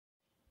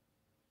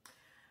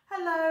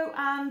Hello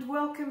and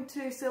welcome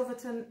to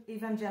Silverton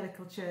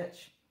Evangelical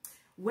Church.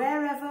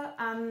 Wherever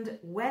and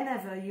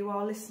whenever you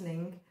are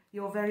listening,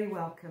 you're very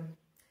welcome.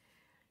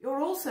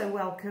 You're also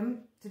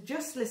welcome to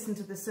just listen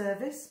to the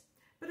service,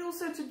 but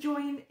also to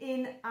join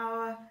in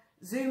our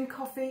Zoom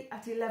coffee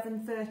at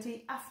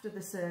 11:30 after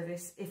the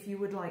service if you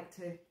would like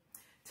to.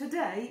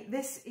 Today,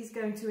 this is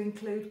going to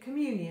include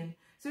communion.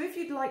 So if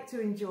you'd like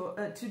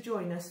to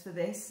join us for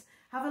this,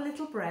 have a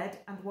little bread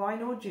and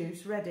wine or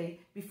juice ready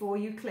before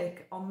you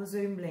click on the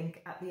Zoom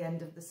link at the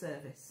end of the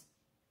service.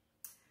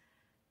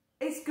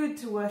 It's good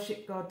to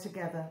worship God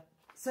together,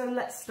 so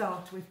let's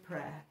start with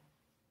prayer.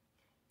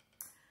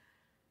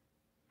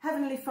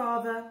 Heavenly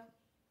Father,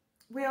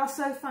 we are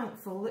so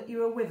thankful that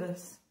you are with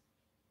us.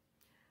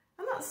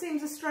 And that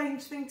seems a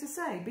strange thing to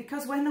say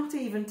because we're not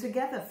even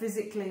together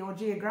physically or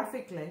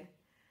geographically.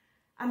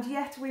 And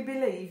yet we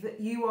believe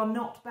that you are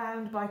not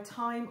bound by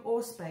time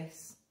or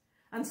space.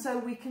 And so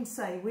we can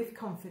say with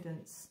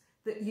confidence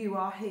that you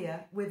are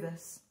here with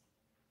us.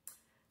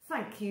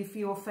 Thank you for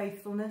your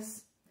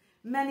faithfulness.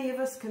 Many of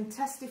us can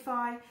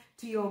testify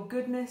to your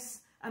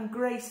goodness and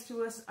grace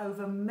to us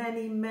over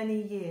many,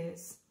 many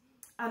years.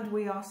 And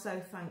we are so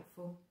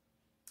thankful.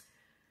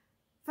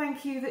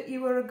 Thank you that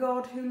you are a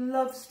God who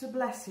loves to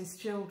bless his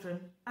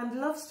children and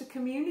loves to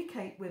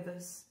communicate with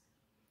us.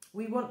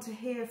 We want to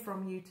hear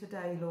from you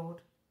today,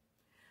 Lord.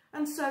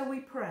 And so we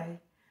pray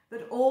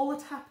that all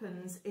that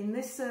happens in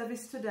this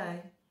service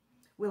today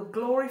will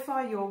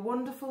glorify your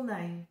wonderful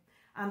name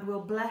and will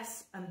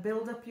bless and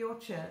build up your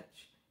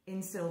church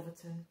in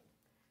Silverton.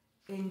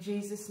 In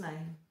Jesus'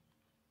 name,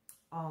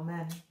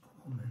 amen.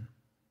 Amen.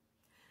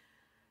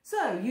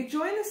 So you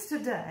join us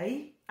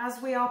today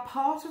as we are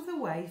part of the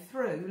way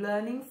through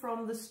learning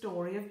from the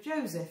story of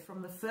Joseph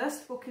from the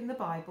first book in the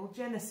Bible,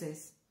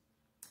 Genesis.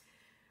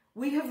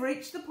 We have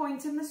reached the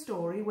point in the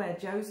story where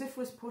Joseph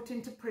was put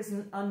into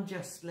prison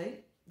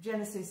unjustly,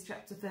 Genesis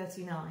chapter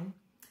 39,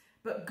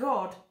 but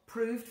God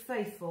proved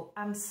faithful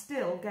and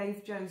still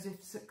gave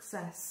Joseph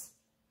success.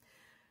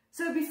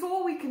 So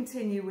before we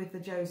continue with the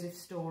Joseph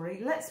story,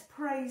 let's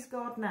praise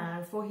God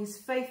now for his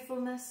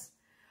faithfulness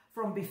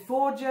from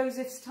before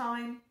Joseph's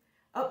time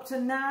up to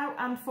now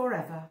and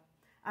forever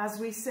as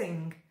we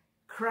sing,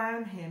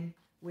 Crown Him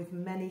with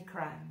Many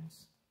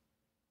Crowns.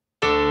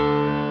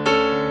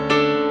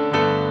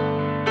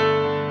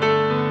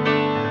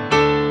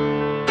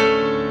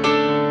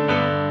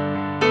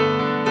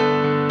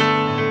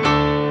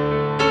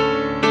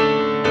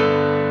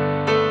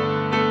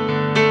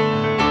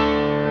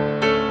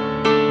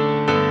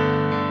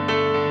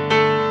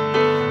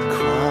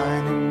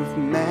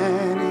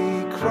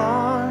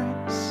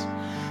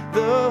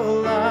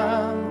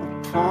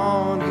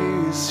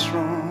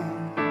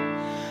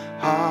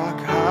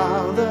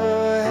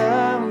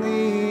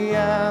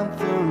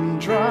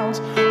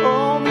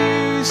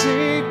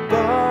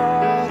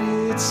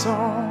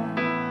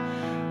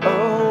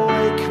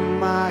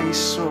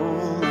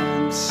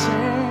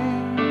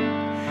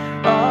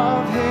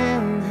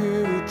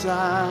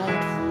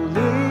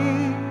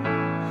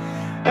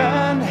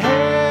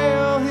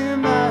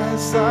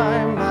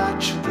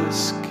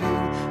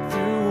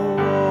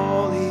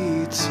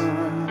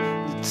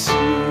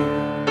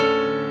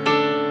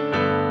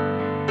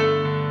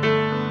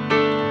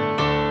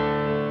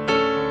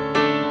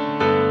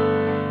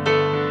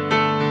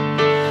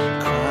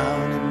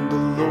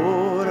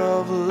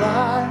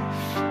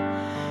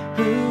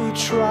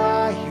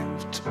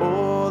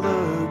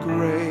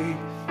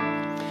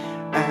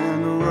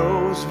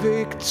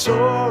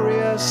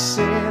 Victorious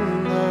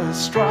in the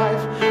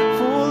strife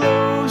for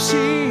those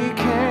he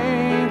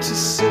came to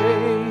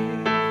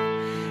save.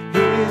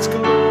 His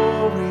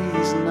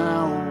glories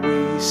now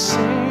we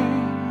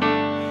sing,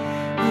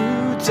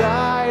 who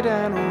died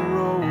and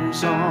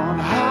rose on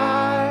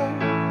high,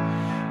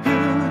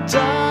 who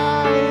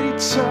died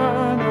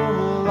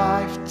eternal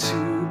life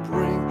to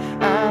bring,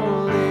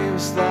 and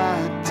lives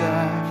that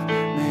death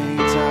may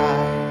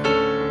die.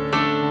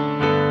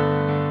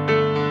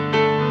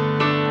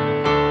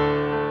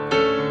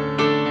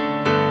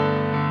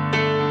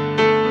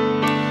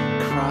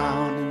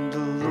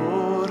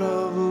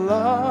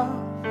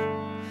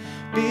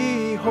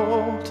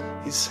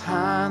 His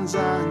hands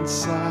and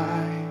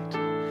side,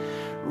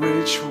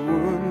 rich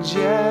wounds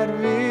yet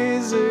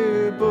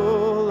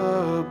visible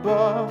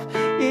above,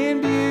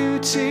 in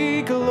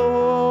beauty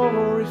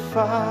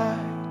glorified,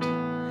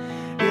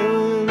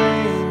 an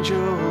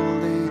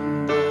angel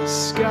in the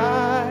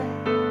sky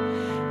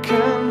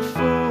can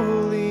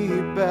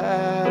fully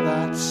bear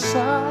that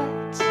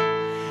sight,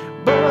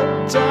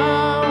 but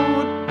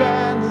downward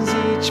bends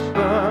each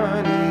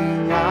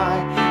burning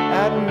eye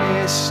at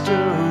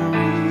mystery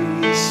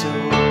so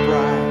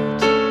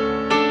bright.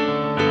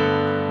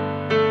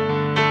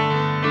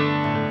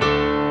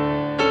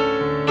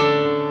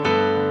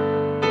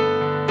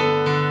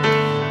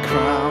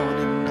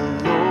 Crowning the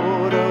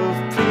Lord of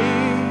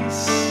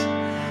peace,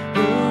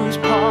 whose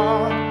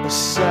part a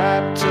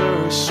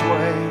scepter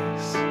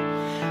sways,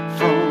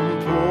 from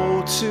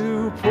pole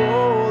to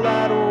pole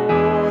that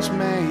wars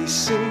may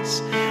cease,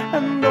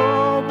 and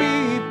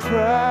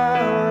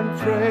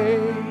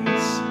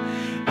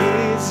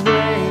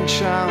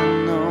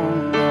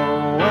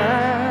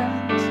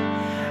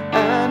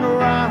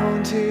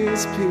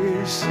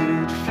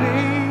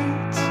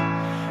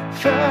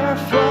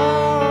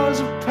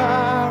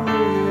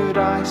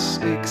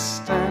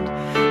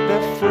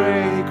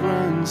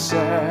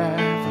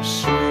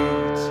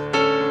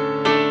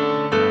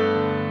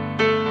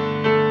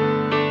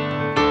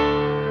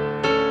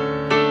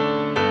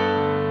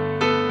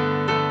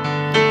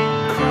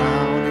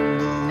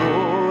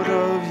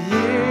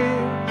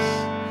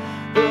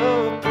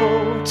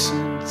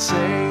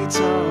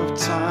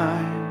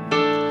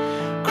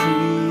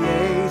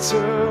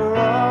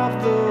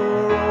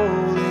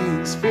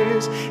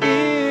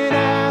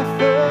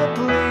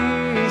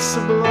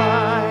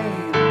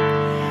sublime.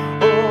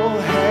 Oh,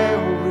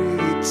 hail,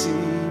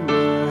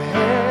 Redeemer,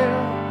 hail,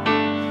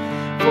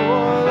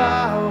 for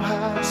thou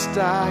hast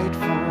died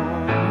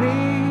for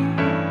me.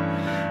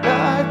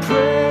 Thy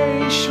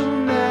praise shall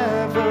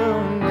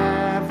never,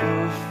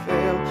 never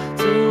fail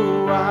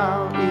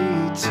throughout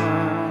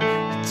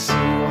eternity.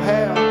 Oh,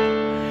 hail,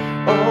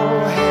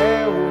 oh,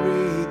 hail,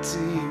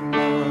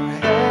 Redeemer,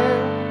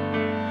 hail,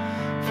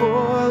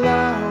 for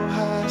thou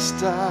hast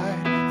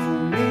died for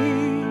me.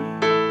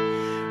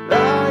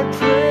 Thy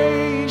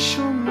praise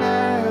shall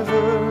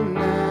never,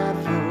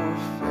 never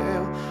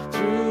fail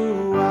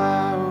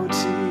throughout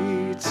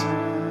eternity.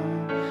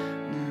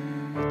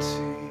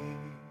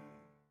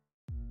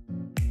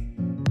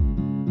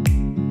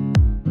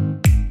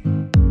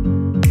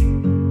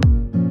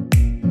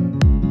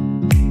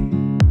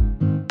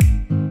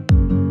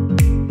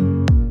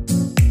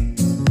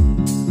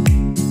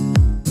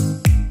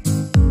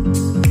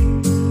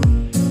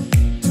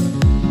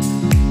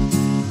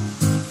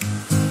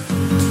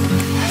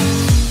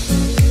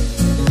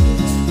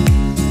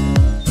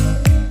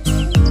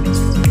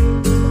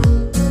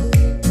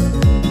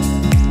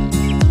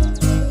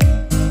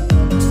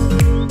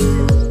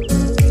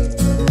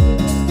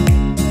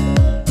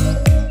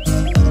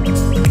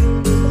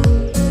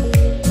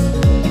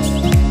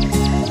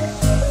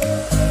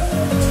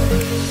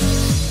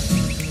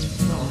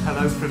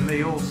 From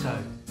me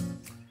also.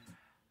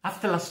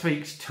 After last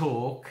week's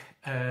talk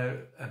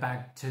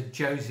about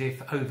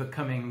Joseph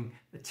overcoming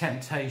the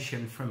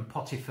temptation from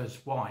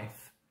Potiphar's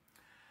wife,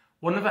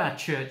 one of our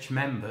church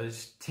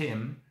members,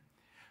 Tim,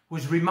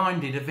 was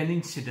reminded of an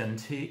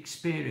incident he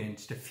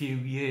experienced a few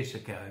years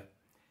ago.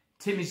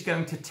 Tim is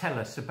going to tell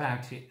us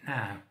about it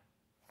now.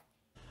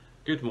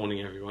 Good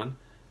morning, everyone.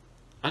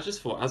 I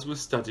just thought, as we're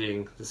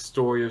studying the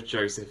story of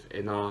Joseph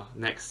in our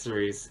next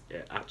series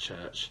at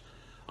church,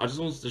 I just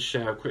wanted to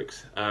share a quick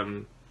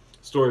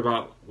story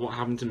about what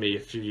happened to me a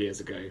few years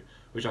ago,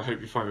 which I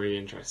hope you find really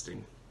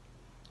interesting.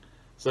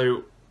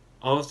 So,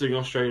 I was doing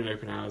Australian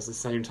Open Hours the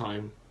same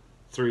time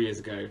 3 years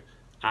ago,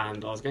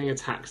 and I was getting a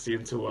taxi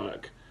into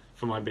work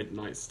for my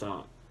midnight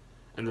start.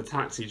 And the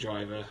taxi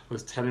driver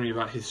was telling me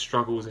about his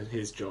struggles in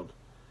his job,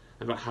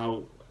 about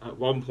how at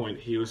one point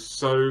he was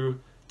so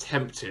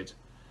tempted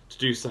to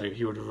do something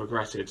he would have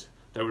regretted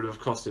that would have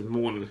cost him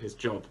more than his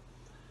job,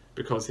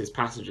 because his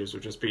passengers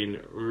were just being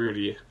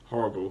really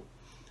horrible,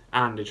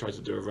 and he tried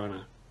to do a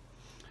runner.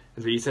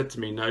 And he said to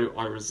me, no,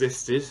 I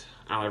resisted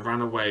and I ran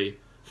away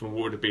from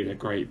what would have been a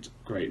great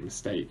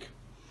mistake.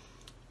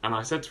 And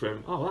I said to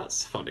him, oh,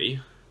 that's funny,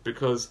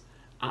 because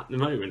at the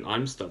moment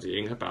I'm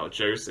studying about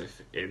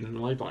Joseph in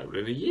my Bible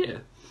in a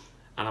year,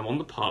 and I'm on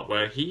the part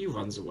where he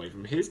runs away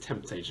from his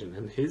temptation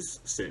and his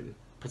sin,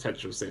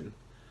 potential sin,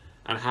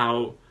 and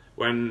how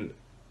when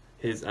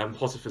his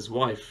Potiphar's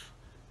wife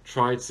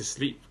tried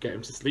to get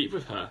him to sleep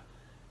with her,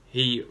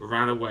 he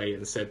ran away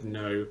and said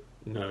no,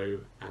 no,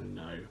 and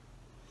no.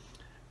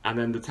 And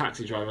then the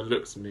taxi driver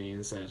looked at me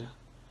and said,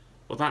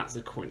 well, that's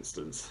a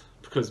coincidence,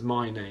 because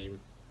my name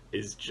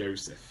is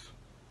Joseph.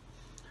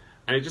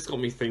 And it just got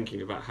me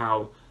thinking about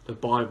how the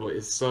Bible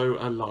is so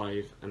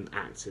alive and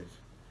active.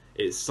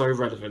 It's so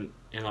relevant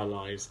in our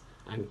lives,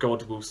 and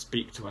God will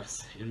speak to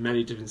us in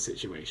many different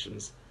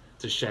situations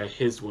to share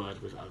his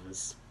word with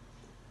others.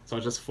 So I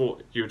just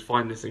thought you would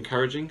find this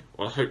encouraging,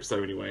 well, I hope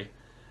so anyway,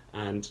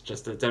 and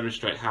just to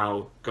demonstrate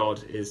how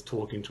God is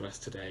talking to us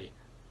today.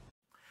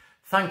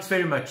 Thanks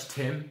very much,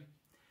 Tim.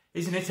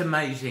 Isn't it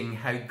amazing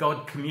how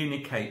God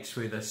communicates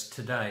with us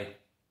today?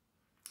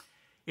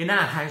 In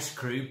our house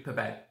group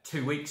about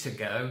 2 weeks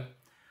ago,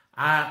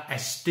 our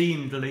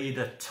esteemed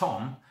leader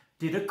Tom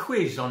did a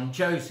quiz on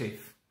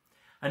Joseph,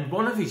 and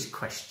one of his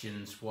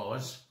questions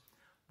was,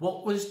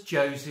 what was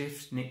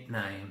Joseph's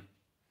nickname?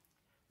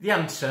 The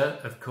answer,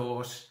 of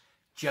course,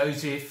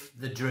 Joseph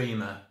the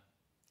Dreamer.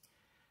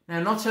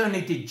 Now, not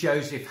only did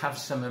Joseph have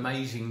some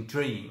amazing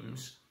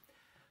dreams,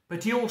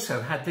 but he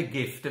also had the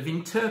gift of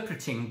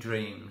interpreting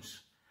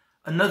dreams,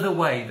 another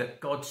way that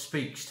God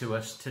speaks to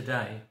us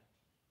today.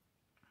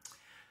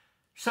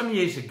 Some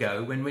years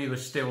ago, when we were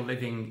still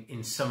living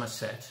in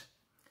Somerset,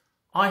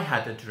 I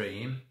had a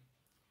dream.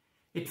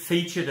 It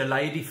featured a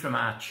lady from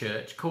our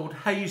church called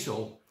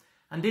Hazel,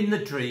 and in the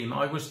dream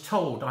I was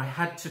told I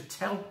had to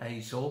tell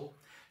Hazel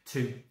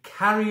to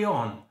carry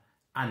on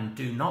and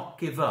do not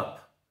give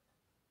up.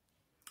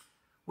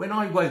 When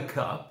I woke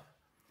up,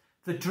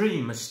 the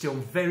dream was still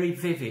very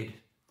vivid,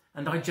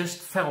 and I just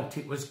felt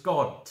it was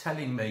God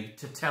telling me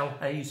to tell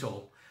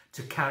Hazel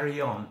to carry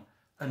on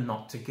and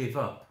not to give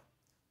up.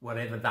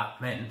 Whatever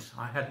that meant,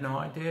 I had no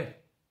idea.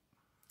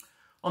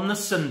 On the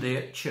Sunday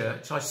at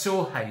church, I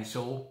saw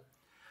Hazel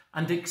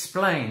and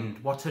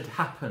explained what had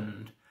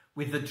happened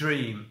with the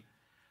dream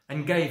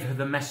and gave her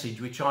the message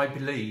which I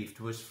believed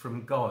was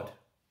from God.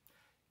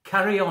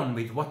 Carry on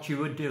with what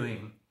you are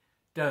doing.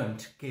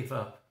 Don't give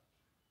up.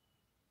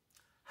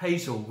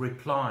 Hazel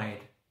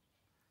replied,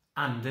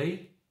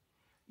 Andy,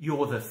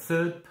 you're the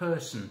third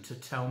person to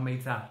tell me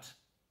that.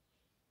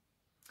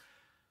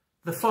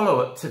 The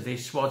follow-up to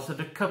this was that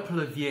a couple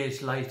of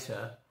years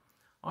later,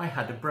 I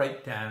had a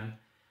breakdown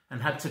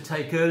and had to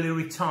take early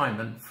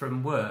retirement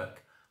from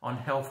work on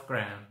health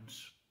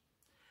grounds.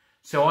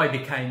 So I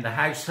became the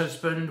house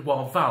husband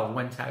while Val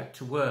went out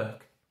to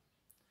work.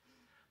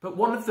 But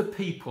one of the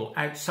people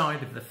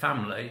outside of the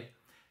family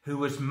who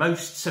was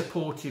most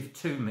supportive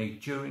to me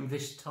during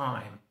this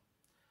time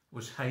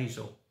was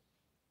Hazel.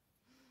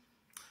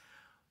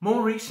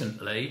 More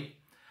recently,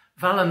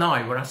 Val and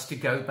I were asked to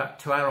go back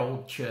to our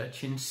old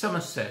church in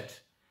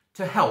Somerset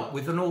to help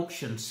with an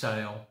auction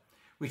sale,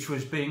 which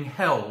was being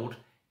held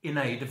in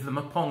aid of the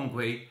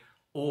Mapongwe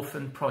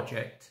Orphan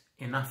Project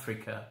in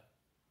Africa.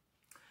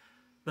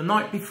 The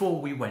night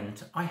before we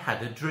went, I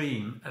had a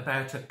dream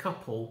about a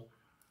couple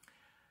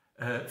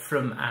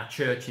from our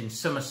church in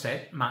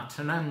Somerset, Matt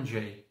and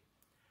Angie.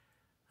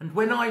 And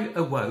when I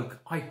awoke,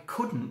 I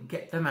couldn't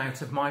get them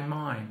out of my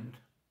mind.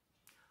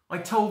 I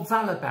told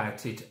Val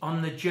about it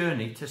on the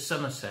journey to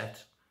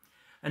Somerset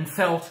and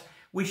felt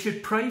we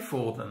should pray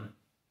for them.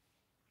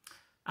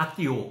 At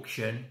the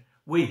auction,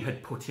 we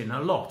had put in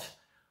a lot,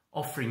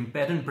 offering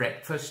bed and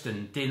breakfast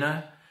and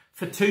dinner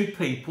for 2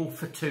 people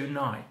for 2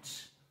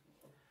 nights.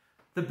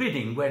 The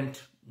bidding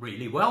went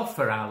really well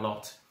for our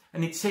lot,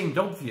 and it seemed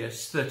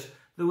obvious that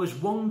there was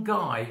one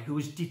guy who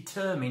was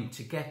determined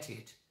to get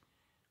it,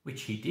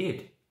 which he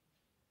did.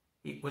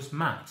 It was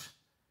Matt,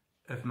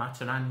 of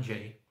Matt and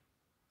Angie.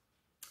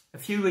 A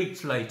few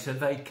weeks later,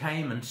 they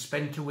came and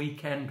spent a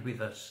weekend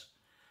with us,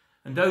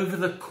 and over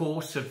the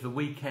course of the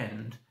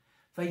weekend,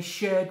 they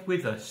shared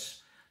with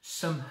us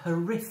some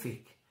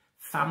horrific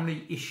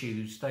family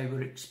issues they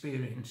were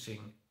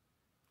experiencing.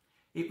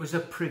 It was a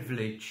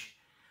privilege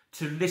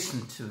to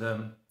listen to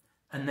them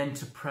and then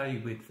to pray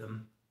with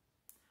them.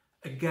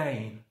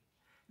 Again,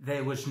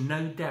 there was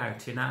no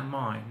doubt in our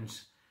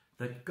minds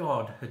that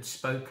God had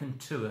spoken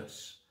to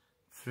us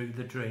through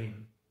the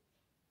dream.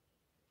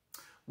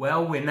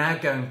 Well, we're now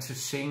going to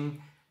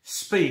sing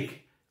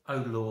Speak, O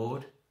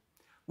Lord,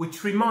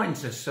 which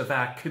reminds us of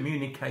our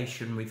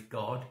communication with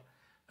God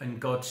and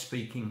God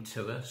speaking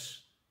to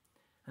us.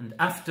 And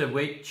after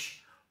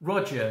which,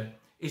 Roger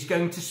is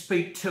going to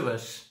speak to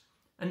us,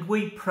 and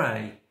we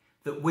pray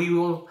that we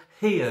will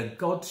hear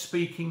God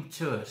speaking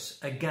to us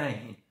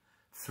again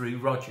through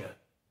Roger.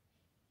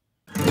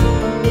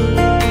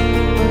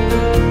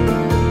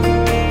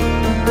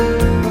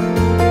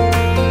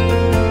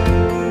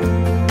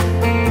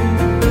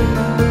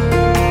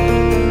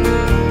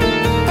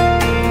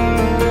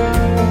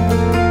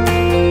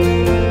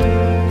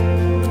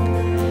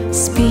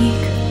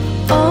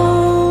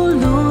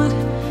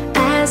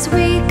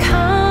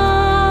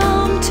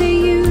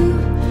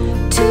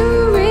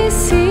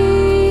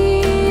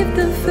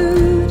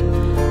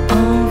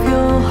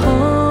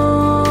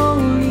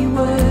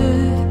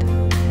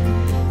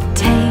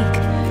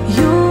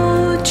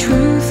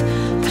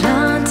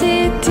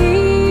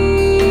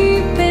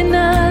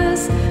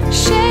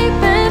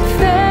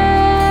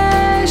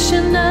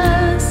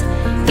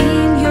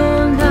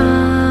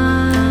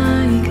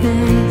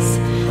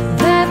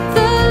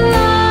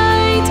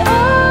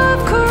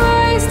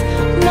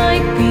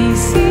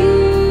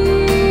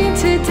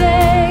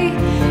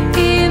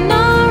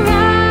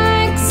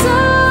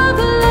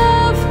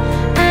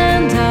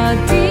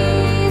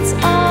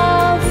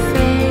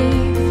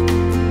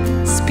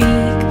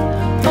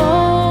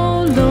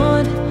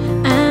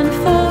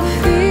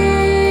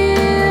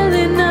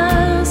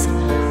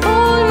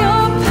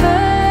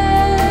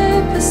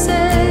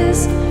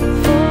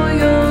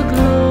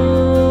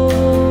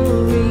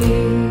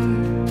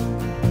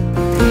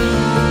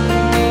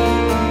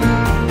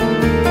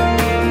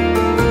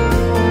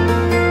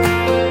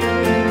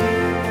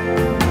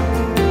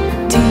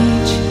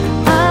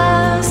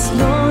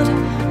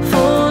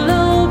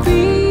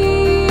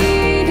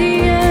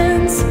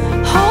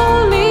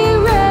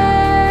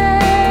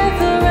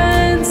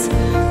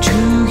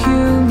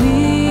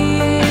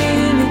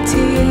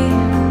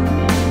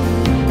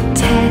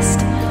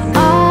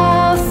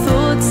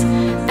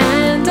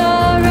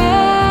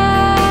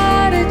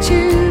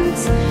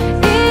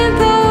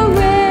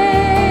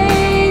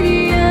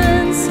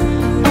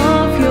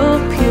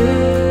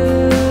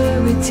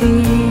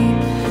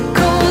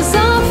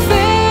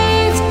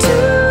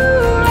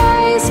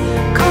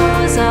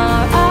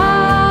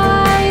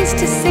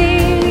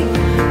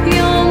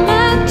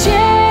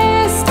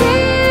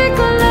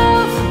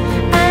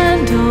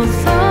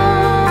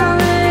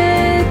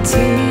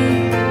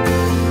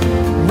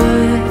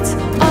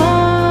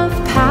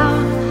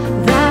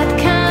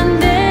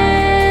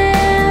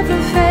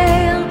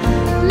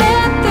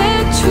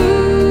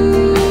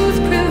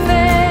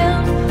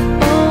 Prevail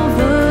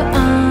over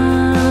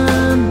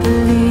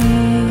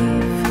unbelief.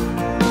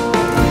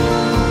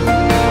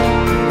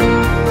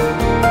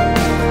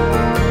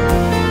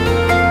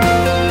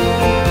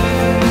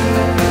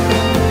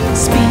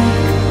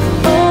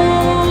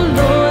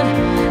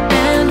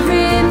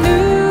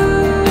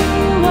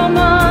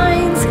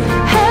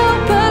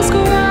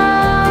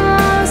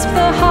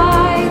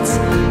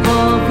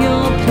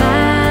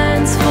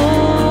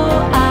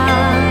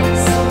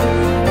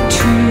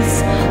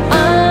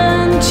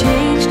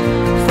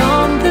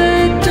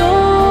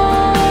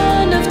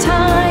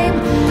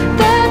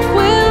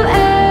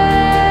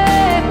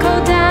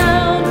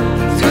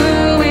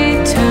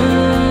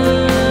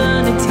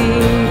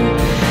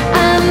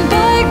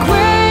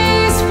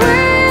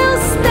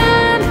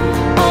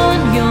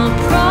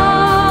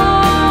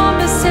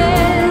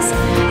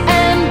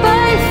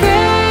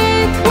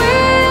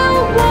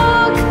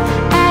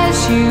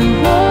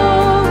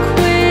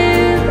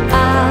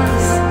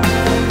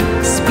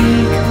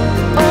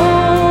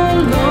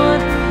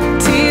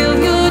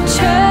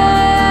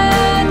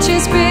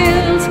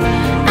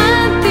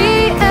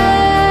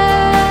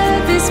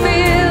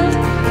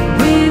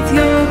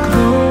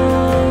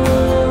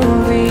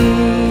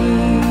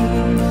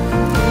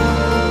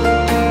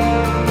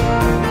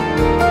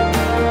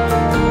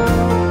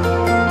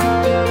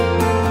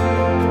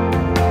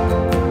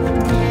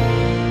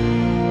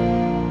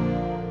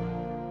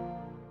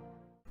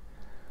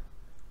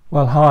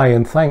 Well, hi,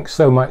 and thanks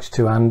so much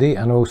to Andy,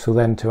 and also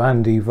then to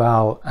Andy,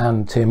 Val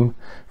and Tim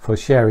for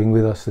sharing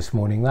with us this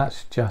morning.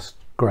 That's just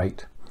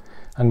great.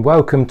 And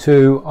welcome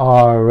to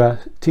our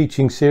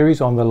teaching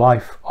series on the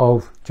life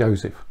of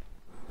Joseph.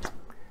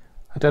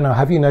 I don't know,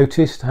 have you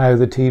noticed how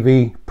the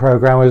TV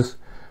programmers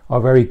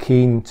are very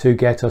keen to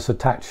get us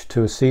attached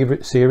to a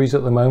series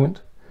at the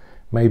moment?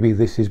 Maybe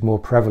this is more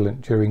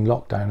prevalent during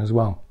lockdown as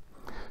well.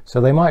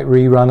 So they might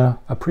rerun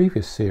a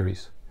previous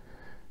series,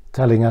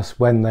 telling us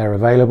when they're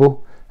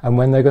available and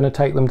when they're going to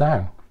take them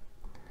down.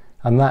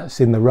 And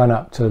that's in the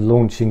run-up to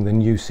launching the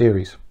new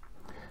series.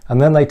 And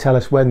then they tell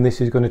us when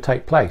this is going to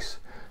take place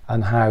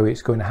and how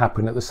it's going to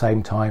happen at the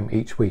same time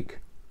each week.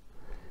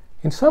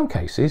 In some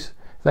cases,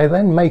 they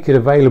then make it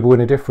available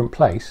in a different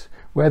place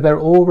where they're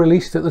all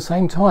released at the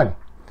same time.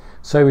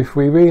 So if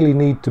we really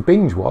need to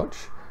binge watch,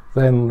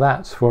 then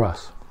that's for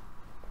us.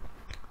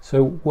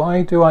 So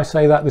why do I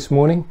say that this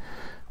morning?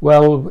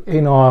 Well,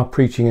 in our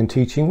preaching and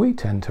teaching, we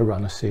tend to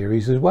run a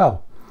series as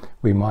well.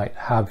 We might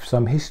have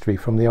some history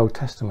from the Old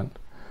Testament,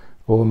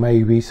 or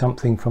maybe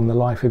something from the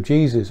life of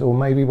Jesus, or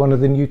maybe one of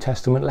the New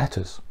Testament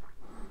letters.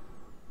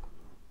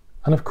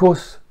 And of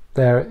course,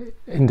 they're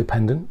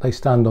independent, they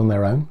stand on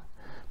their own,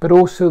 but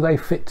also they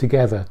fit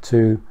together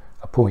to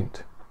a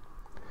point.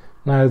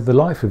 Now, the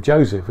life of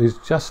Joseph is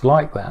just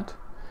like that,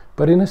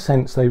 but in a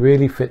sense, they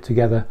really fit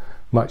together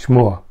much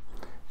more.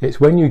 It's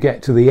when you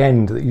get to the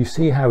end that you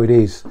see how it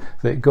is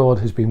that God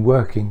has been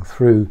working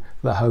through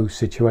the whole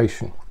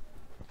situation.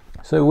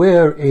 So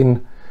we're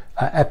in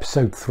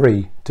episode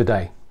 3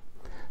 today.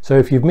 So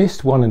if you've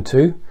missed 1 and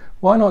 2,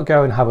 why not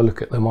go and have a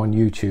look at them on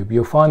YouTube?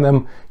 You'll find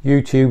them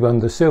YouTube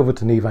under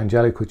Silverton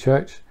Evangelical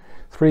Church.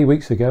 3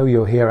 weeks ago,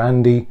 you'll hear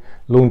Andy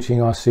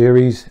launching our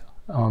series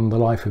on the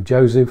life of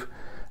Joseph.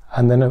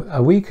 And then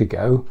a week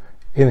ago,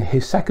 in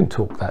his second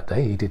talk that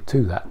day, he did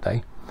 2 that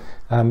day,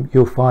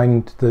 you'll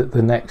find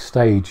the next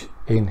stage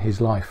in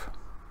his life.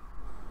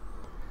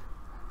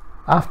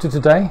 After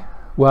today,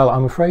 well,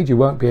 I'm afraid you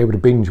won't be able to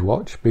binge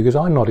watch because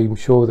I'm not even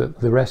sure that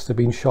the rest have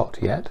been shot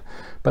yet,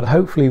 but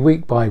hopefully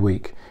week by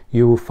week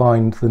you will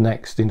find the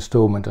next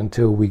instalment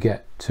until we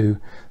get to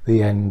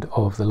the end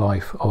of the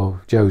life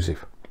of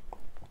Joseph.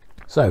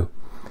 So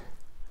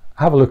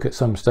have a look at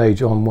some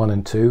stage on 1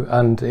 and 2,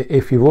 and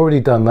if you've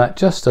already done that,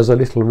 just as a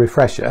little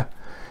refresher,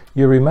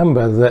 you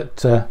remember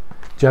that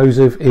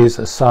Joseph is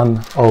a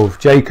son of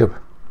Jacob.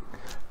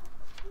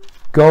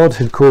 God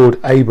had called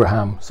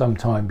Abraham some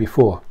time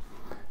before,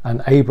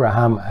 and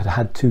Abraham had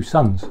had 2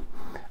 sons,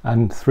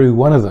 and through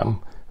one of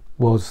them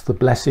was the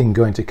blessing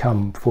going to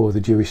come for the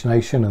Jewish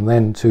nation and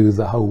then to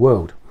the whole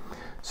world.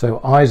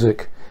 So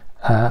Isaac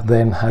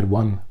then had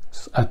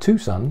 2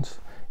 sons.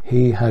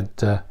 He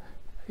had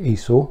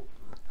Esau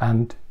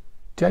and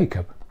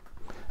Jacob,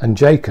 and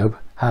Jacob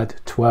had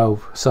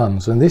 12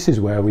 sons, and this is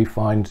where we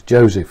find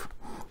Joseph.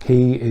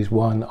 He is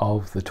one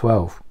of the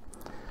 12,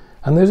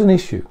 and there's an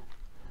issue.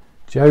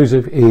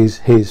 Joseph is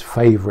his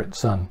favourite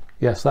son.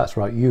 Yes, that's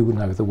right, you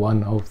know, the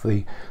one of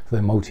the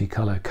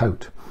multicolour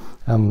coat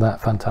and that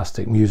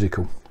fantastic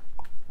musical.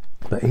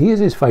 But he is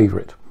his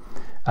favourite,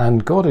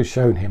 and God has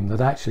shown him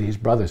that actually his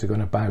brothers are going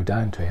to bow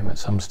down to him at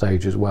some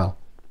stage as well.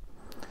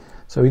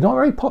 So he's not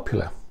very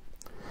popular.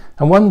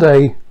 And one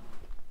day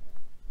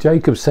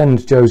Jacob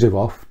sends Joseph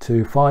off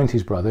to find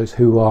his brothers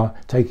who are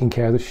taking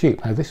care of the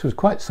sheep. Now this was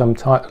quite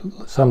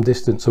some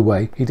distance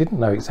away. He didn't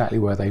know exactly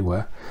where they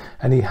were,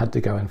 and he had to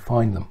go and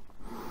find them.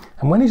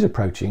 And when he's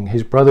approaching,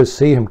 his brothers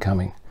see him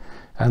coming,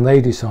 and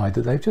they decide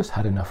that they've just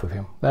had enough of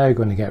him. They're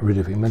going to get rid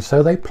of him, and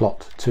so they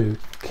plot to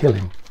kill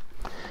him.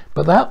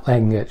 But that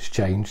then gets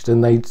changed,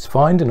 and they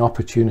find an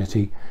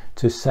opportunity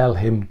to sell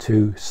him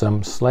to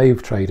some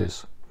slave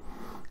traders.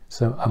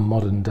 So a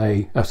modern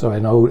day,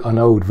 an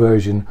old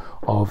version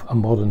of a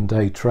modern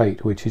day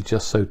trait, which is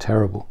just so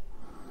terrible.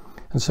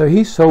 And so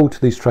he's sold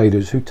to these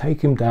traders who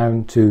take him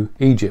down to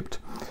Egypt,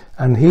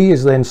 and he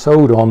is then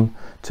sold on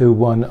to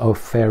one of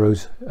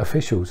Pharaoh's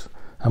officials,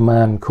 a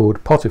man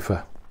called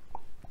Potiphar.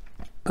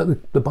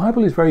 But the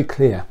Bible is very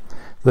clear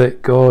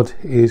that God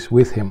is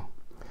with him.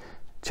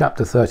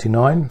 Chapter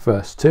 39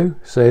 verse 2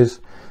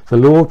 says, "The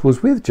Lord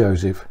was with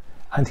Joseph,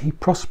 and he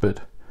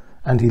prospered,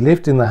 and he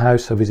lived in the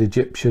house of his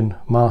Egyptian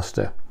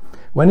master.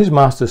 When his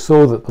master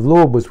saw that the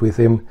Lord was with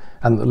him,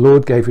 and the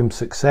Lord gave him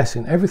success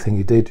in everything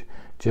he did,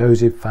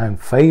 Joseph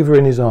found favour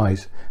in his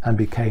eyes and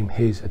became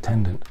his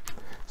attendant."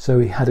 So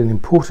he had an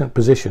important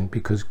position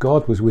because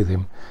God was with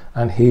him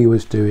and he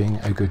was doing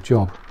a good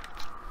job.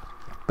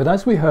 But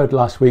as we heard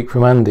last week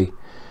from Andy,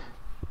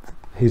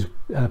 his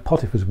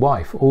Potiphar's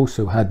wife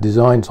also had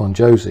designs on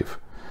Joseph,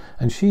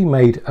 and she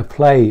made a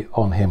play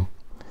on him.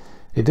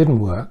 It didn't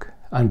work,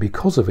 and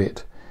because of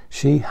it,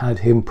 she had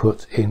him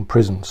put in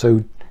prison.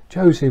 So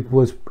Joseph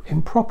was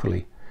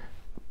improperly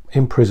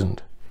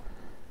imprisoned.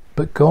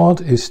 But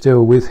God is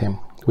still with him.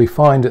 We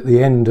find at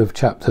the end of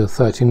chapter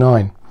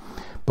 39,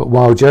 "But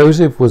while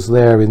Joseph was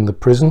there in the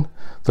prison,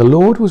 the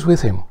Lord was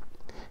with him.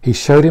 He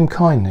showed him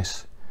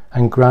kindness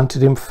and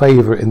granted him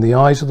favour in the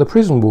eyes of the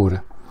prison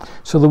warder.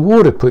 So the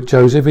warder put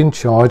Joseph in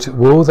charge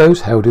of all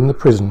those held in the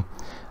prison,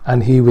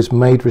 and he was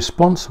made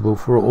responsible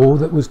for all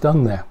that was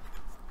done there.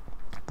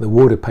 The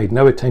warder paid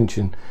no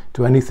attention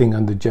to anything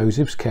under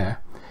Joseph's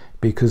care,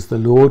 because the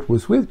Lord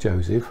was with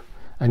Joseph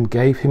and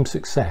gave him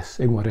success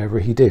in whatever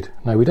he did.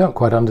 Now, we don't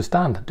quite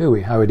understand, do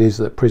we, how it is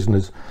that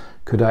prisoners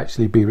could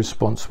actually be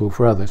responsible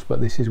for others,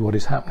 but this is what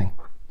is happening.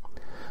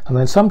 And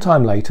then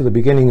sometime later, the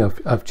beginning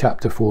of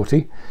chapter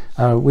 40,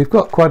 we've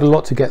got quite a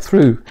lot to get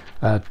through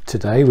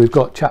today. We've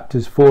got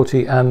chapters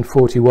 40 and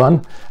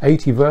 41,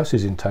 80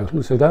 verses in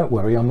total, so don't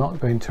worry, I'm not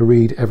going to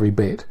read every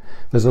bit.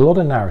 There's a lot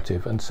of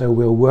narrative, and so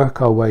we'll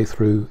work our way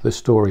through the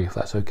story, if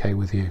that's okay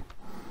with you.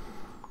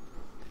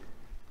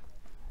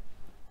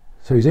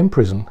 So he's in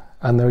prison,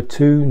 and there are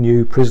two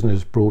new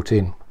prisoners brought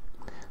in,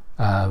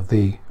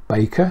 the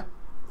baker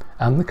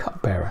and the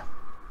cupbearer.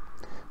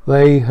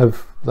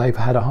 They've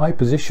had a high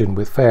position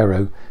with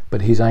Pharaoh,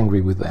 but he's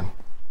angry with them.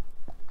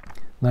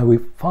 Now we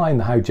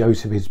find how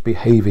Joseph is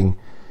behaving,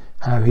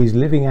 how he's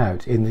living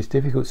out in this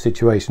difficult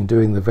situation,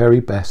 doing the very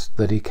best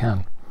that he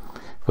can.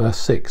 Verse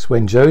 6,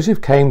 when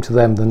Joseph came to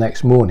them the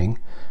next morning,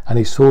 and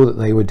he saw that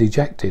they were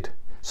dejected,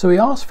 so he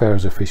asked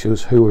Pharaoh's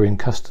officials who were in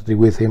custody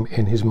with him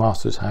in his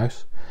master's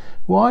house,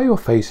 why are your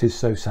faces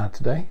so sad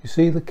today? You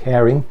see the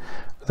caring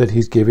that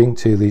he's giving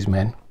to these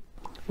men.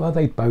 Well,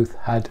 they both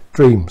had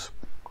dreams.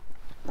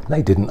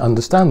 They didn't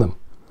understand them.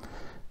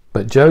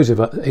 But Joseph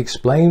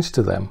explains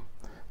to them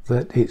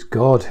that it's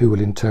God who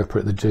will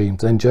interpret the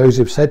dreams. Then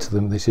Joseph said to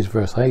them, this is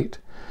verse 8,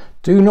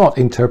 do not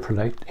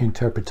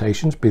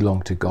interpretations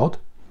belong to God?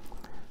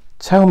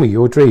 Tell me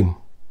your dream.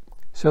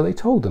 So they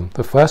told them.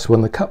 The first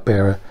one, the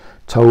cupbearer,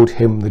 told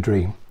him the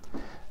dream,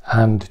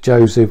 and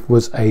Joseph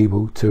was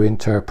able to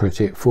interpret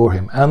it for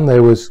him. And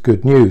there was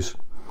good news.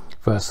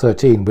 Verse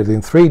 13,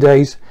 within 3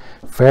 days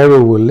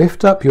Pharaoh will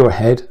lift up your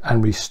head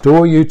and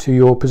restore you to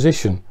your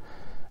position,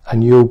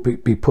 and you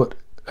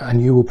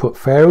will put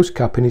Pharaoh's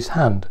cup in his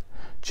hand,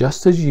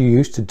 just as you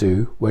used to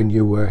do when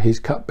you were his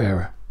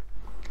cupbearer.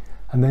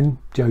 And then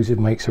Joseph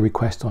makes a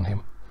request on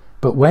him.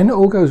 But when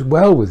all goes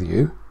well with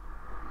you,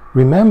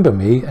 remember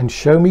me and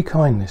show me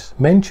kindness.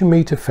 Mention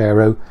me to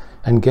Pharaoh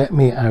and get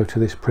me out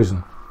of this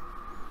prison.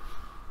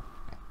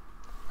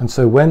 And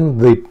so when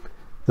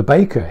the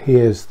baker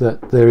hears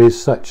that there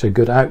is such a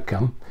good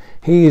outcome,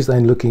 he is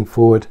then looking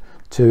forward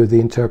to the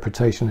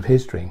interpretation of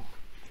his dream.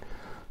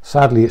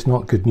 Sadly, it's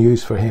not good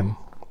news for him,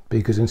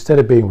 because instead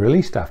of being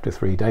released after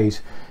 3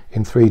 days,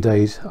 in 3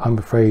 days, I'm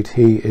afraid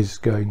he is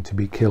going to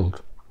be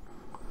killed.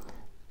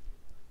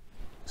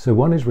 So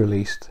one is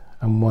released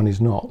and one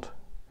is not.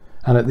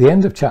 And at the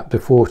end of chapter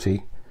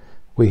 40,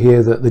 we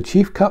hear that the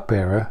chief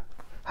cupbearer,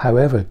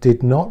 however,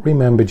 did not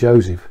remember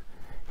Joseph.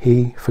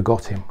 He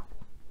forgot him.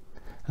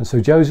 And so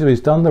Joseph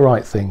has done the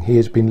right thing. He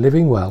has been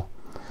living well,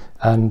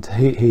 and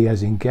he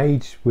has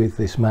engaged with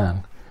this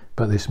man,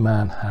 but this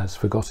man has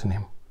forgotten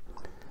him.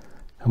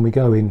 And we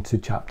go into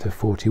chapter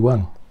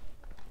 41.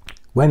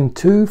 When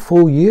 2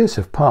 full years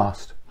have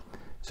passed,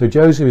 so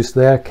Joseph is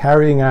there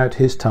carrying out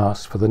his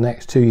tasks for the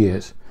next 2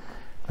 years,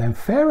 then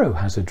Pharaoh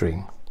has a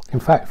dream. In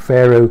fact,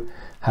 Pharaoh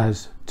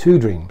has 2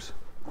 dreams.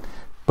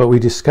 But we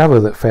discover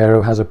that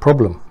Pharaoh has a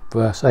problem.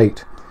 Verse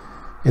 8,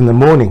 in the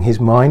morning his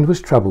mind was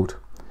troubled,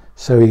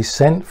 so he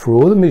sent for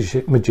all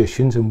the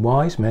magicians and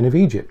wise men of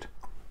Egypt.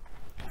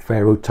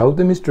 Pharaoh told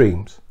them his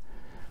dreams,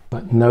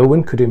 but no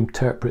one could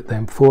interpret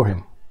them for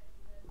him.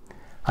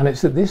 And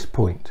it's at this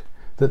point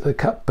that the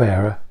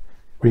cupbearer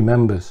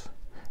remembers.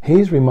 He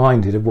is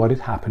reminded of what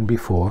had happened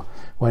before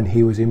when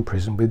he was in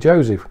prison with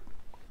Joseph.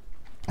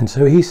 And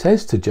so he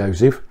says to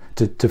Joseph,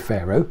 to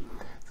Pharaoh,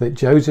 that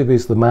Joseph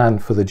is the man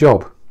for the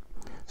job.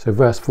 So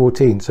verse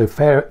 14, so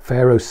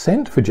Pharaoh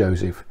sent for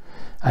Joseph,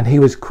 and he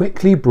was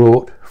quickly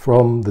brought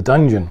from the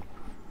dungeon.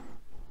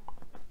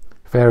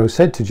 Pharaoh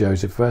said to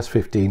Joseph, verse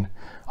 15,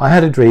 I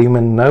had a dream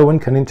and no one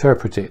can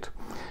interpret it,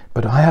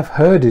 but I have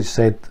heard it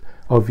said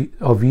of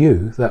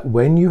you that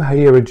when you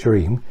hear a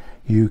dream,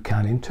 you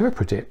can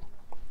interpret it.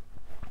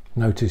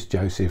 Notice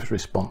Joseph's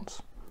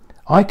response.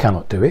 I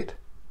cannot do it,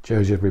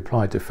 Joseph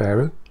replied to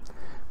Pharaoh,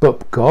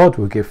 but God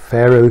will give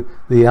Pharaoh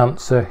the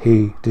answer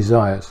he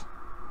desires.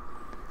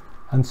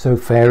 And so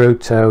Pharaoh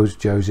tells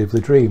Joseph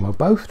the dream, or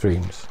both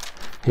dreams.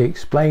 He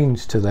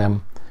explains to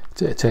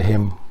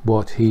him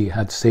what he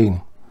had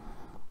seen.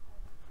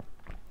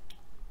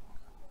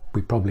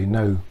 We probably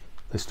know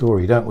the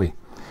story, don't we?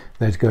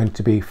 There's going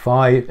to be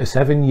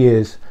 7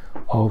 years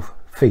of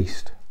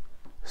feast,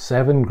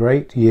 7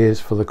 great years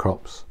for the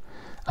crops,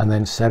 and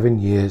then 7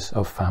 years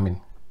of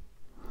famine.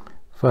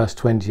 Verse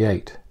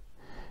 28.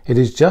 It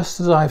is just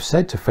as I have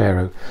said to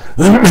Pharaoh.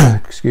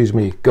 Excuse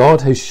me.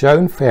 God has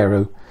shown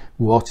Pharaoh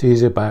what he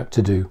is about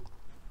to do.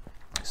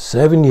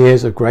 7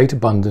 years of great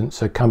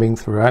abundance are coming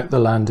throughout the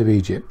land of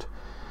Egypt,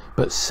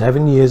 but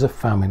 7 years of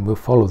famine will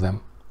follow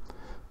them.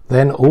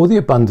 Then all the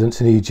abundance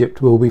in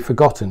Egypt will be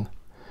forgotten,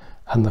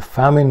 and the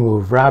famine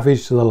will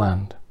ravage the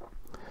land.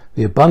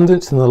 The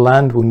abundance in the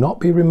land will not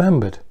be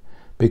remembered,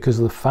 because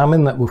the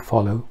famine that will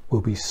follow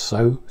will be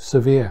so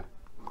severe.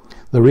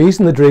 The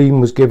reason the dream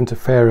was given to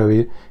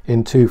Pharaoh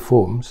in 2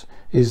 forms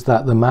is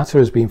that the matter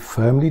has been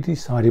firmly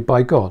decided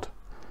by God,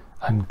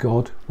 and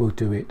God will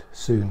do it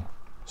soon.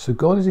 So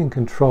God is in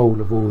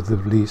control of all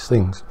of these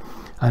things,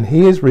 and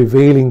he is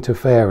revealing to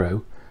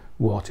Pharaoh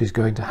what is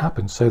going to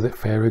happen so that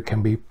Pharaoh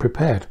can be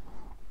prepared.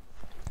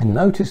 And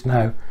notice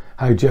now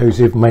how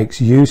Joseph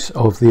makes use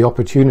of the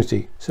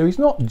opportunity. So he's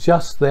not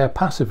just there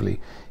passively.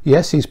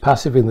 Yes, he's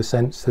passive in the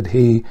sense that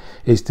he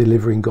is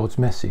delivering God's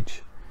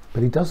message,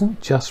 but he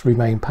doesn't just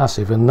remain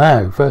passive. And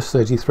now, verse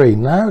 33,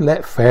 now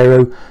let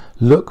Pharaoh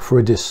look for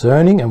a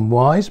discerning and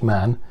wise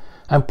man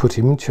and put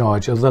him in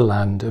charge of the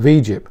land of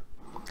Egypt.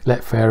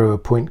 Let Pharaoh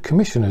appoint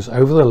commissioners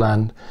over the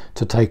land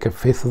to take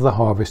 1/5 of the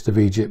harvest of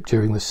Egypt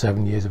during the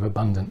 7 years of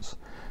abundance.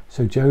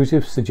 So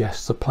Joseph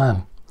suggests a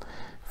plan.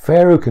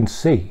 Pharaoh can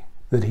see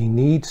that he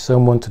needs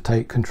someone to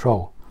take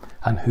control.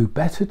 And who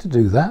better to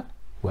do that?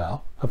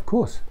 Well, of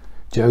course,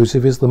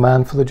 Joseph is the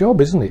man for the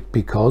job, isn't it?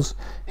 Because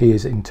he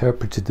has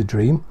interpreted the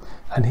dream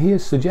and he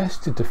has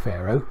suggested to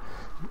Pharaoh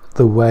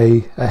the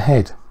way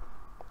ahead.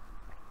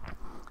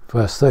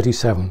 Verse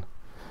 37.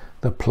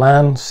 The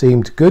plan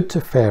seemed good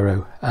to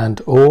Pharaoh and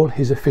all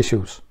his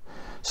officials.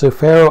 So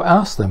Pharaoh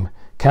asked them,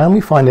 can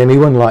we find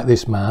anyone like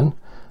this man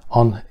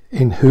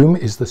in whom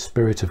is the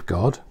Spirit of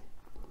God?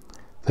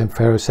 Then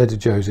Pharaoh said to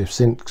Joseph,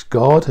 since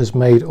God has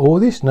made all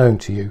this known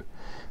to you,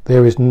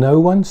 there is no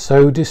one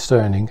so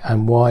discerning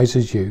and wise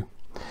as you.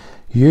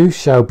 You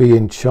shall be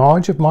in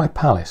charge of my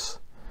palace,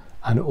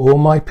 and all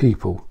my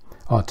people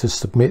are to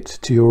submit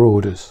to your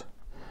orders.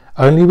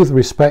 Only with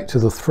respect to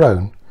the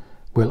throne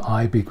will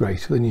I be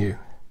greater than you.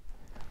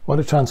 What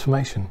a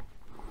transformation.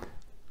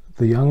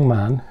 The young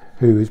man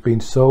who has been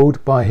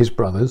sold by his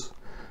brothers,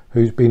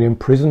 who's been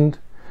imprisoned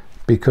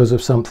because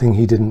of something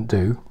he didn't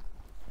do,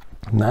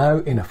 now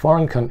in a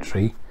foreign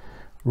country,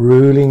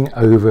 ruling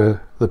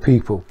over the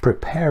people,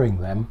 preparing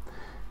them,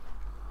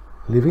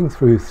 living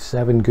through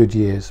 7 good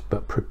years,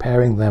 but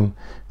preparing them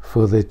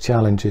for the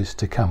challenges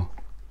to come.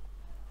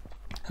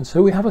 And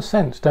so we have a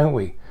sense, don't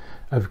we,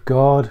 of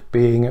God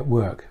being at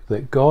work,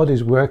 that God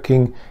is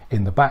working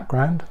in the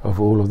background of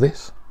all of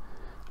this.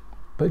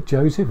 But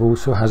Joseph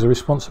also has a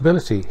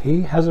responsibility.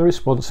 He has a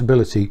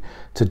responsibility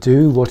to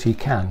do what he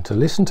can, to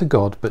listen to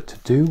God, but to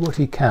do what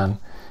he can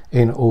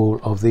in all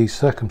of these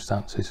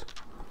circumstances.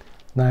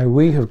 Now,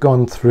 we have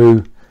gone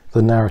through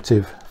the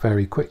narrative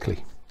very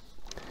quickly,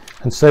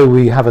 and so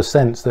we have a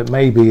sense that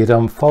maybe it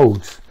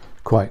unfolds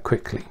quite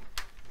quickly.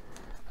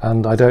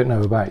 And I don't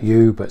know about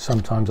you, but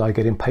sometimes I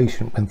get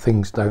impatient when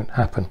things don't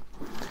happen.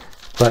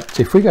 But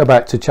if we go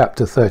back to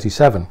chapter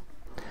 37,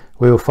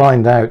 we'll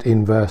find out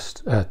in verse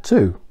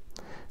 2,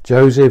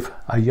 Joseph,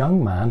 a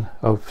young man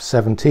of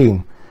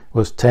 17,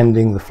 was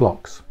tending the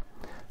flocks.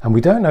 And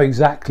we don't know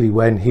exactly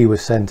when he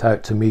was sent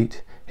out to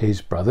meet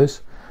his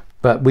brothers,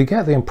 but we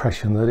get the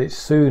impression that it's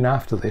soon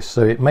after this,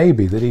 so it may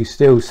be that he's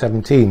still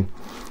 17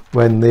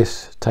 when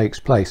this takes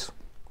place.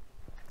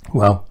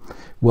 Well,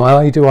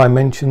 why do I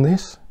mention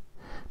this?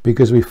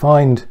 Because we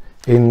find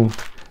in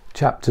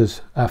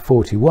chapters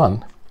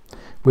 41,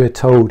 we're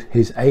told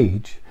his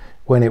age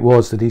when it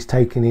was that he's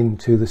taken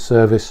into the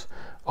service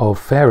of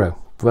Pharaoh.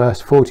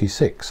 Verse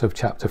 46 of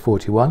chapter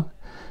 41,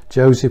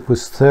 Joseph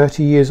was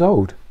 30 years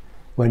old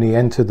when he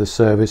entered the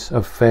service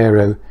of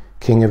Pharaoh,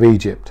 king of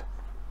Egypt.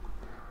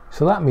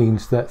 So that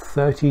means that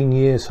 13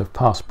 years have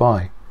passed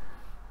by,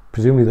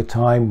 presumably the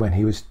time when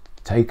he was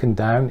taken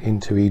down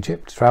into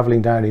Egypt,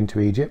 travelling down into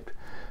Egypt.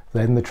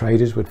 Then the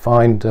traders would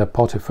find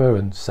Potiphar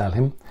and sell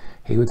him.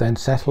 He would then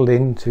settle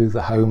into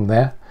the home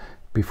there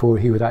before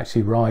he would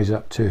actually rise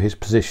up to his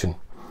position.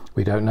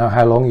 We don't know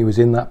how long he was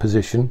in that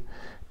position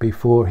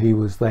before he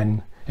was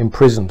then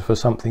imprisoned for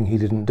something he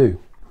didn't do.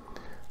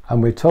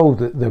 And we're told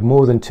that there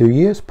more than 2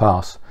 years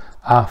pass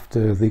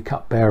after the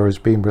cupbearer has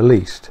been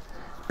released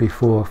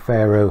before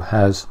Pharaoh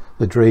has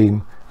the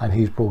dream and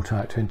he's brought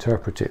out to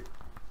interpret it.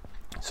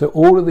 So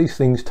all of these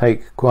things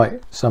take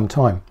quite some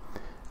time.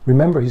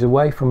 Remember, he's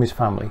away from his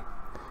family.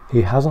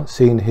 He hasn't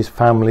seen his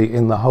family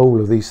in the whole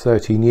of these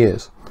 13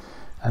 years.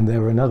 And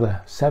there are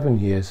another 7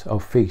 years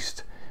of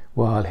feast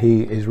while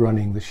he is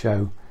running the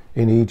show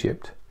in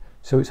Egypt.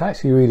 So it's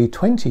actually really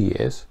 20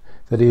 years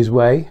that he is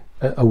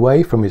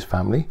away from his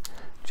family.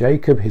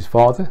 Jacob, his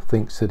father,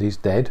 thinks that he's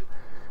dead,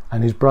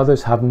 and his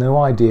brothers have no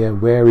idea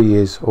where he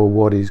is or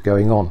what is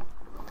going on.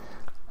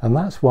 And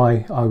that's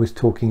why I was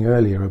talking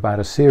earlier about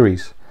a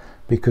series,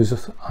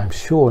 because I'm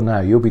sure now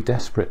you'll be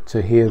desperate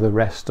to hear the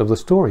rest of the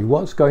story.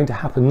 What's going to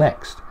happen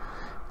next?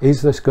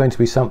 Is there going to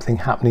be something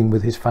happening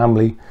with his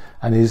family,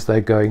 and is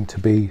there going to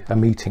be a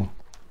meeting?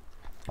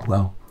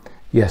 Well,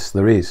 yes,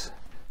 there is.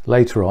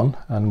 Later on,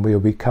 and we'll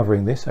be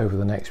covering this over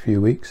the next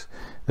few weeks,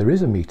 there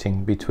is a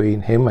meeting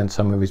between him and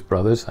some of his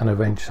brothers and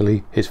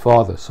eventually his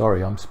father.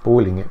 Sorry, I'm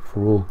spoiling it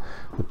for all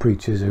the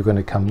preachers who are going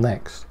to come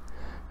next.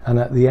 And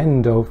at the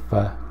end of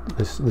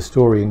the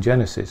story in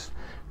Genesis,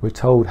 we're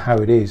told how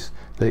it is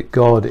that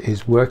God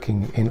is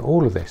working in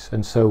all of this.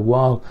 And so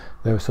while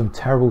there are some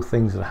terrible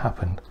things that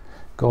happened,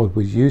 God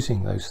was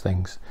using those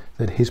things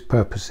that his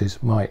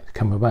purposes might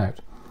come about.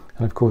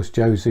 And of course,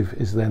 Joseph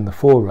is then the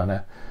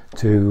forerunner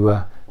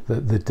to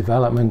the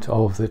development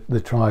of the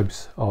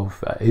tribes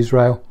of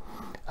Israel,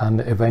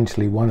 and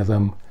eventually one of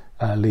them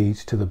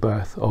leads to the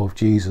birth of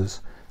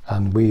Jesus,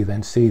 and we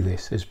then see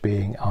this as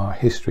being our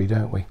history,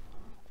 don't we?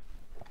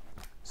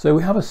 So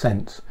we have a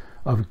sense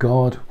of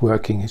God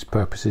working his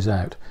purposes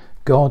out,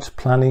 God's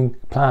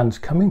plans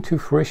coming to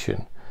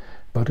fruition,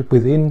 but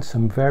within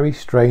some very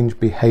strange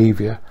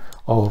behaviour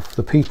of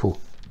the people.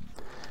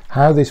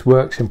 How this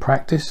works in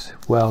practice,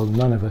 well,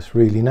 none of us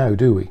really know,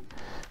 do we?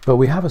 But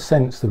we have a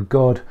sense of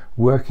God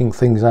working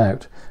things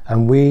out,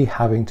 and we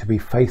having to be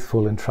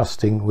faithful and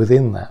trusting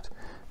within that.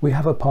 We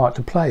have a part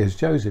to play, as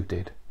Joseph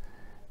did.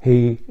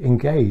 He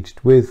engaged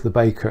with the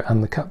baker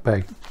and the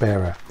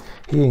cupbearer.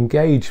 He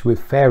engaged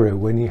with Pharaoh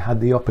when he had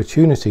the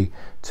opportunity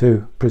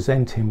to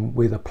present him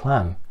with a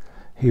plan.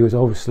 He was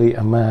obviously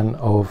a man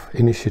of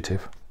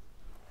initiative.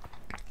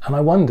 And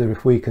I wonder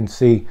if we can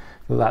see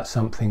that that's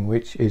something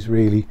which is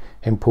really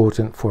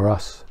important for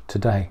us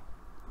today.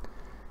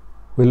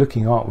 We're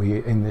looking, aren't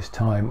we, in this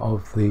time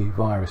of the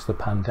virus, the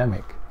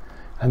pandemic,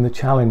 and the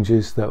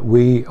challenges that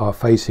we are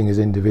facing as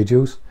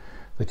individuals,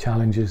 the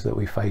challenges that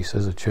we face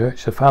as a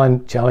church,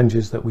 the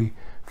challenges that we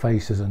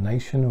face as a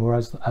nation or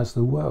as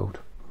the world.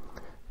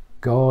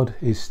 God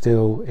is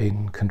still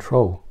in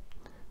control.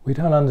 We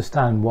don't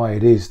understand why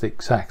it is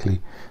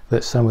exactly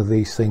that some of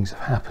these things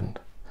have happened.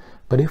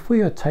 But if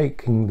we are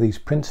taking these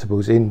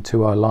principles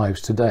into our lives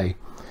today,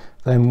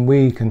 then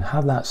we can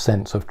have that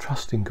sense of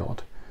trusting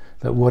God,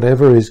 that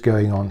whatever is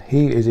going on,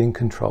 he is in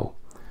control.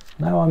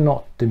 Now, I'm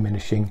not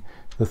diminishing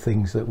the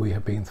things that we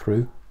have been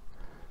through.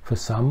 For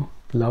some,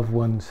 loved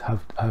ones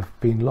have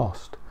been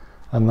lost,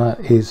 and that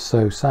is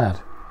so sad.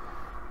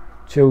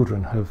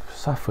 Children have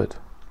suffered.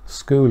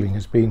 Schooling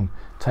has been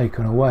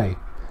taken away.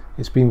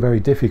 It's been very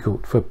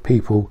difficult for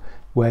people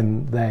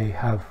when they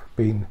have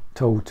been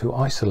told to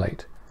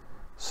isolate.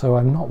 So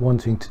I'm not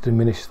wanting to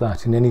diminish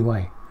that in any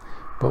way.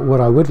 But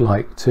what I would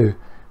like to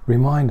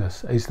remind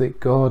us is that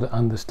God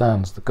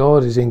understands, that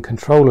God is in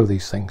control of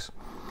these things,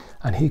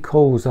 and he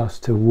calls us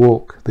to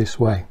walk this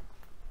way.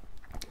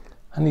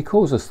 And he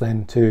calls us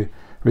then to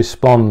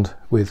respond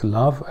with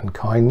love and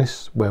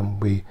kindness when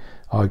we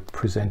are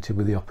presented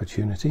with the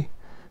opportunity,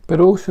 but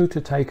also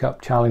to take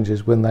up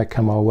challenges when they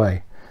come our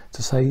way,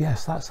 to say,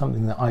 yes, that's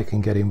something that I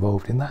can get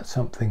involved in, that's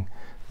something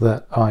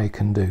that I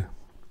can do.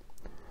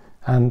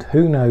 And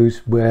who knows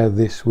where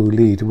this will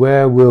lead?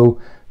 Where will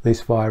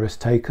this virus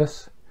take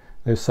us?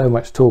 There's so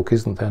much talk,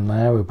 isn't there,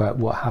 now about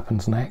what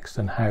happens next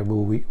and how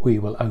we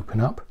will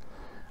open up.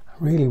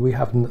 Really, we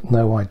have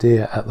no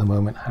idea at the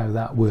moment how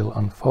that will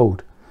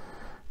unfold.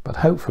 But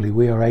hopefully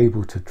we are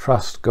able to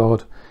trust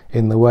God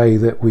in the way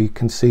that we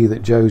can see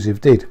that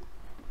Joseph did,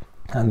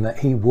 and that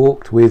he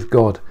walked with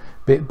God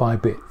bit by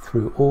bit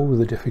through all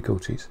the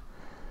difficulties.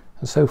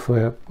 And so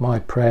for my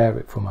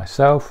prayer, for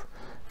myself,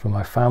 for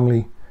my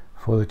family,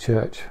 for the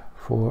church,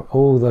 for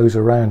all those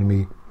around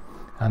me,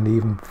 and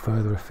even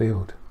further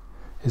afield,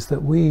 is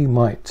that we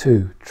might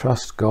too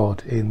trust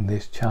God in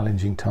this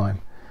challenging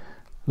time,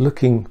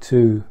 looking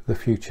to the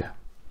future.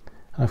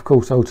 And of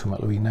course,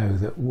 ultimately, we know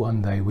that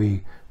one day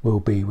we will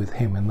be with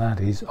him, and that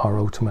is our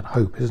ultimate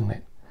hope, isn't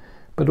it?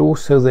 But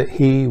also that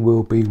he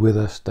will be with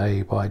us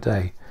day by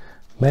day.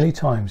 Many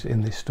times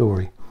in this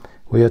story,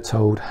 we are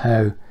told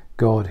how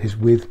God is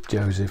with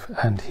Joseph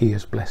and he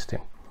has blessed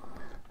him.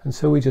 And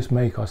so we just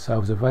make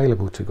ourselves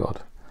available to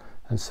God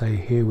and say,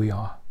 here we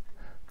are.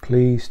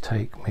 Please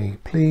take me,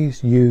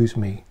 please use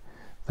me,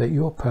 that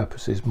your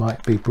purposes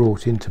might be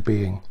brought into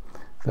being,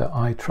 that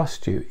I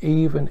trust you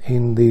even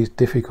in these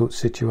difficult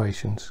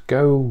situations.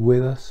 Go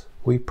with us,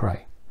 we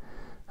pray.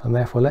 And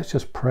therefore let's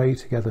just pray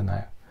together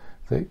now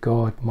that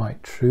God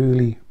might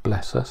truly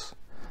bless us,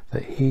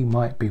 that he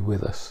might be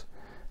with us,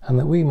 and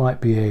that we might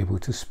be able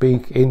to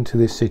speak into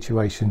this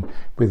situation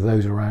with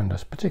those around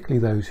us, particularly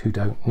those who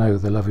don't know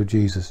the love of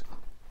Jesus,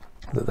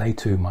 that they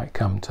too might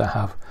come to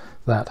have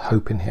that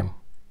hope in him.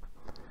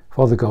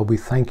 Father God, we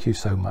thank you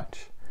so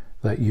much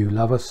that you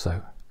love us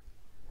so.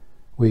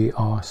 We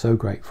are so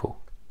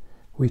grateful.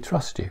 We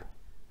trust you.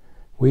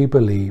 We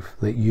believe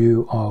that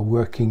you are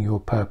working your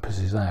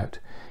purposes out,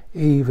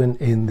 even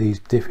in these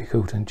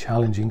difficult and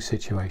challenging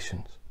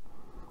situations.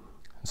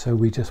 And so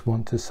we just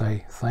want to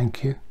say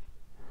thank you.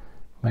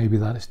 Maybe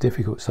that is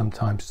difficult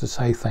sometimes to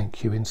say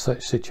thank you in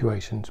such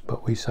situations,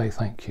 but we say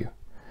thank you.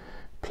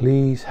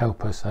 Please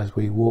help us as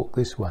we walk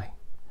this way.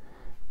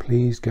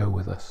 Please go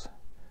with us,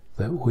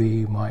 that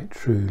we might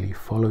truly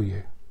follow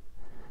you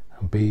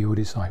and be your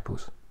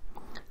disciples.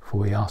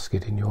 For we ask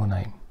it in your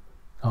name.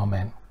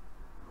 Amen.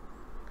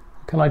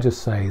 Can I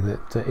just say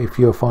that if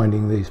you're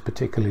finding these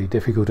particularly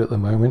difficult at the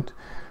moment,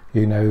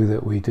 you know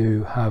that we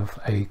do have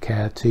a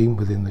care team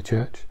within the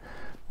church.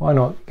 Why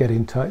not get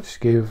in touch,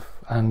 give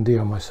Andy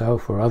or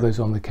myself or others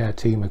on the care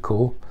team a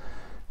call.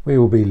 We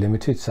will be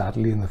limited,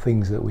 sadly, in the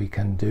things that we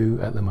can do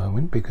at the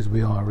moment because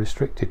we are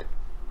restricted.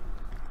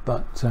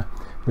 But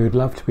we would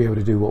love to be able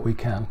to do what we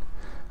can.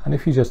 And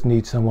if you just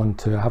need someone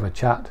to have a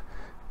chat,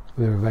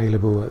 we're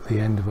available at the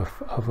end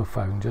of a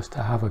phone just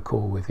to have a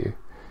call with you,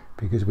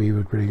 because we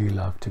would really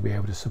love to be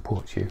able to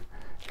support you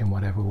in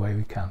whatever way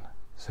we can.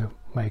 So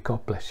may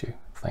God bless you.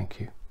 Thank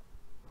you.